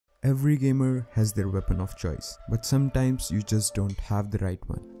Every gamer has their weapon of choice, but sometimes you just don't have the right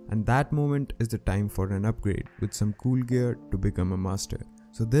one. And that moment is the time for an upgrade with some cool gear to become a master.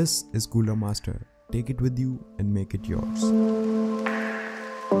 So this is Cooler Master. Take it with you and make it yours.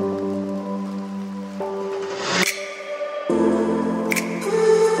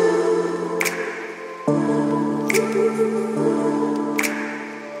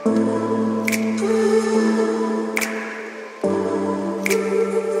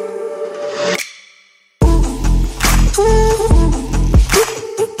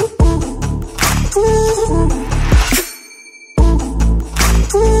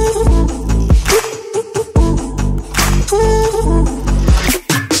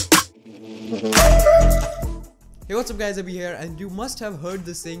 Hey, what's up guys, Abhi here, and you must have heard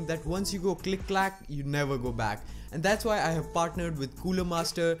the saying that once you go click clack, you never go back. And that's why I have partnered with Cooler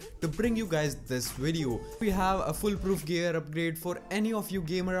Master to bring you guys this video. We have a foolproof gear upgrade for any of you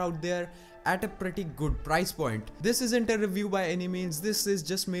gamer out there at a pretty good price point. This isn't a review by any means, this is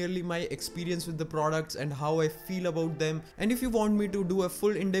just merely my experience with the products and how I feel about them. And if you want me to do a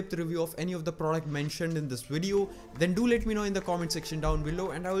full in-depth review of any of the product mentioned in this video, then do let me know in the comment section down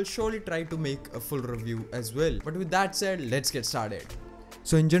below and I will surely try to make a full review as well. But with that said, let's get started.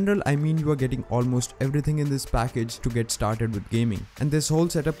 So in general, I mean you are getting almost everything in this package to get started with gaming. And this whole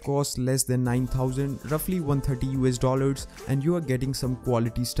setup costs less than 9,000, roughly $130 US, and you are getting some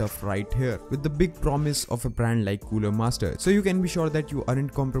quality stuff right here with the big promise of a brand like Cooler Master. So you can be sure that you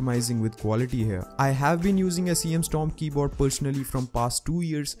aren't compromising with quality here. I have been using a CM Storm keyboard personally from past 2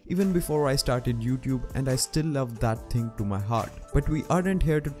 years, even before I started YouTube, and I still love that thing to my heart. But we aren't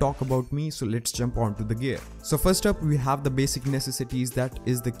here to talk about me, so let's jump on to the gear. So first up, we have the basic necessities, that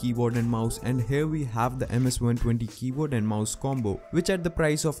is the keyboard and mouse, and here we have the MS120 keyboard and mouse combo, which at the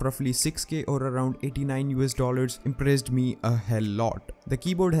price of roughly 6k or around $89 US impressed me a hell lot. The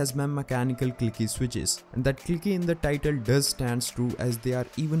keyboard has mechanical clicky switches, and that clicky in the title does stand true, as they are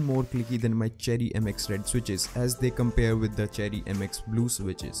even more clicky than my Cherry MX red switches as they compare with the Cherry MX blue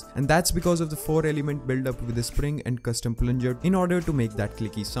switches. And that's because of the 4-element build-up with a spring and custom plunger in order to make that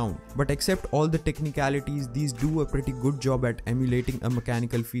clicky sound. But except all the technicalities, these do a pretty good job at emulating a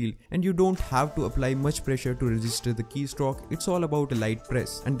mechanical feel, and you don't have to apply much pressure to register the keystroke. It's all about a light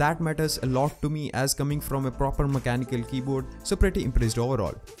press, and that matters a lot to me as coming from a proper mechanical keyboard, so pretty impressed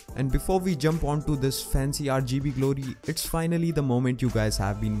overall. And before we jump onto this fancy RGB glory, it's finally the moment you guys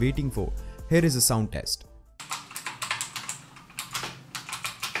have been waiting for. Here is a sound test.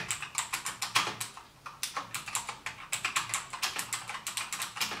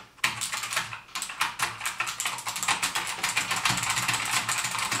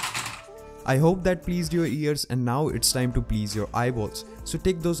 I hope that pleased your ears, and now it's time to please your eyeballs. So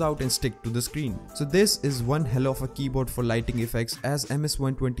take those out and stick to the screen. So this is one hell of a keyboard for lighting effects, as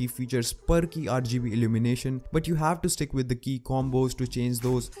MS120 features perky RGB illumination, but you have to stick with the key combos to change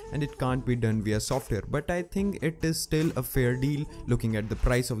those, and it can't be done via software. But I think it is still a fair deal looking at the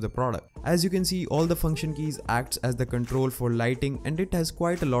price of the product. As you can see, all the function keys acts as the control for lighting, and it has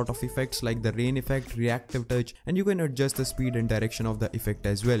quite a lot of effects like the rain effect, reactive touch, and you can adjust the speed and direction of the effect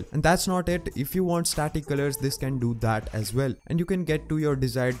as well. And that's not it. If you want static colors, this can do that as well, and you can get to your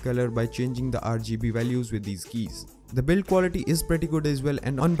desired color by changing the RGB values with these keys. The build quality is pretty good as well,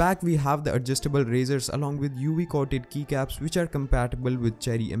 and on back we have the adjustable razors along with UV coated keycaps which are compatible with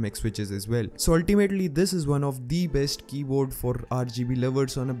Cherry MX switches as well. So ultimately this is one of the best keyboard for RGB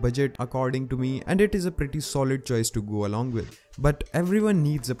lovers on a budget according to me, and it is a pretty solid choice to go along with. But everyone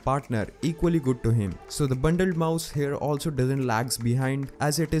needs a partner equally good to him. So the bundled mouse here also doesn't lags behind,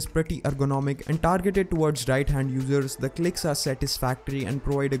 as it is pretty ergonomic and targeted towards right hand users. The clicks are satisfactory and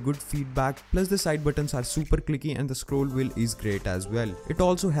provide a good feedback, plus the side buttons are super clicky and the scroll wheel is great as well. It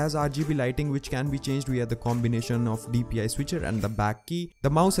also has RGB lighting which can be changed via the combination of DPI switcher and the back key. The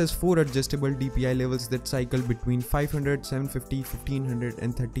mouse has 4 adjustable DPI levels that cycle between 500, 750, 1500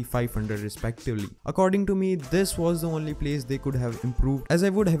 and 3500 respectively. According to me, this was the only place they could have improved, as I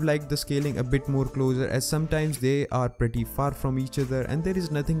would have liked the scaling a bit more closer, as sometimes they are pretty far from each other and there is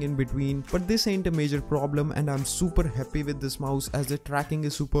nothing in between. But this ain't a major problem, and I'm super happy with this mouse as the tracking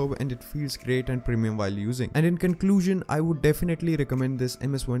is superb and it feels great and premium while using. And in conclusion, I would definitely recommend this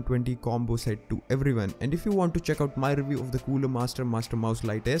MS120 combo set to everyone. And if you want to check out my review of the Cooler Master Mouse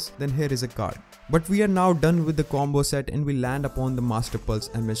Lite S, then here is a card. But we are now done with the combo set and we land upon the Master Pulse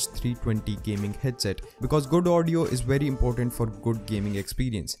MS320 gaming headset, because good audio is very important for good gaming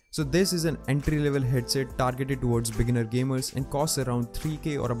experience. So this is an entry level headset targeted towards beginner gamers and costs around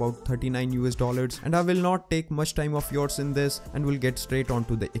 3k or about $39 and I will not take much time of yours in this and will get straight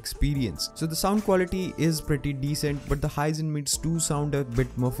onto the experience. So the sound quality is pretty decent, but the highs and mids do sound a bit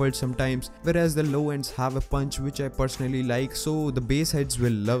muffled sometimes, whereas the low ends have a punch which I personally like, so the bass heads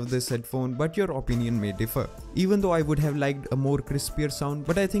will love this headphone, but your opinion may differ. Even though I would have liked a more crispier sound,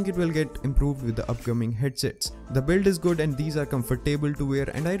 but I think it will get improved with the upcoming headsets. The build is good and these are comfortable to wear,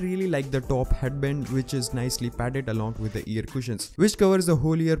 and I really like the top headband which is nicely padded along with the ear cushions, which covers the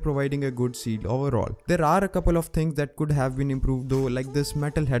whole ear, providing a good seal overall. There are a couple of things that could have been improved though, like this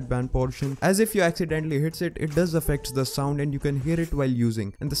metal headband portion, as if you accidentally hits it, it does affect the sound and you can hear it while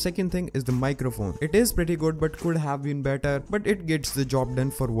using. And the second thing is the microphone. It is pretty good but could have been better, but it gets the job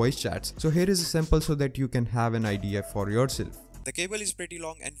done for voice chats. So here is a sample so that you can have an idea for yourself. The cable is pretty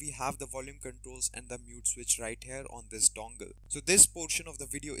long and we have the volume controls and the mute switch right here on this dongle. So this portion of the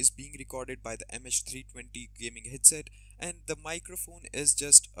video is being recorded by the MS120 gaming headset, and the microphone is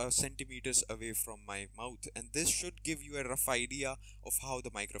just centimeters away from my mouth, and this should give you a rough idea of how the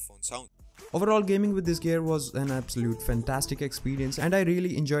microphone sounds. Overall, gaming with this gear was an absolute fantastic experience and I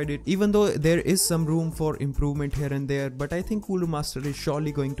really enjoyed it, even though there is some room for improvement here and there, but I think Cooler Master is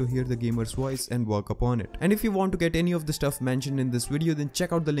surely going to hear the gamer's voice and work upon it. And if you want to get any of the stuff mentioned in this video, then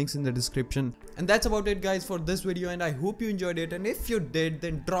check out the links in the description. And that's about it guys for this video, and I hope you enjoyed it, and if you did,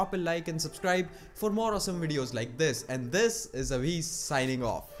 then drop a like and subscribe for more awesome videos like this. And this is Abhi signing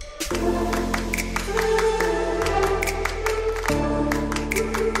off.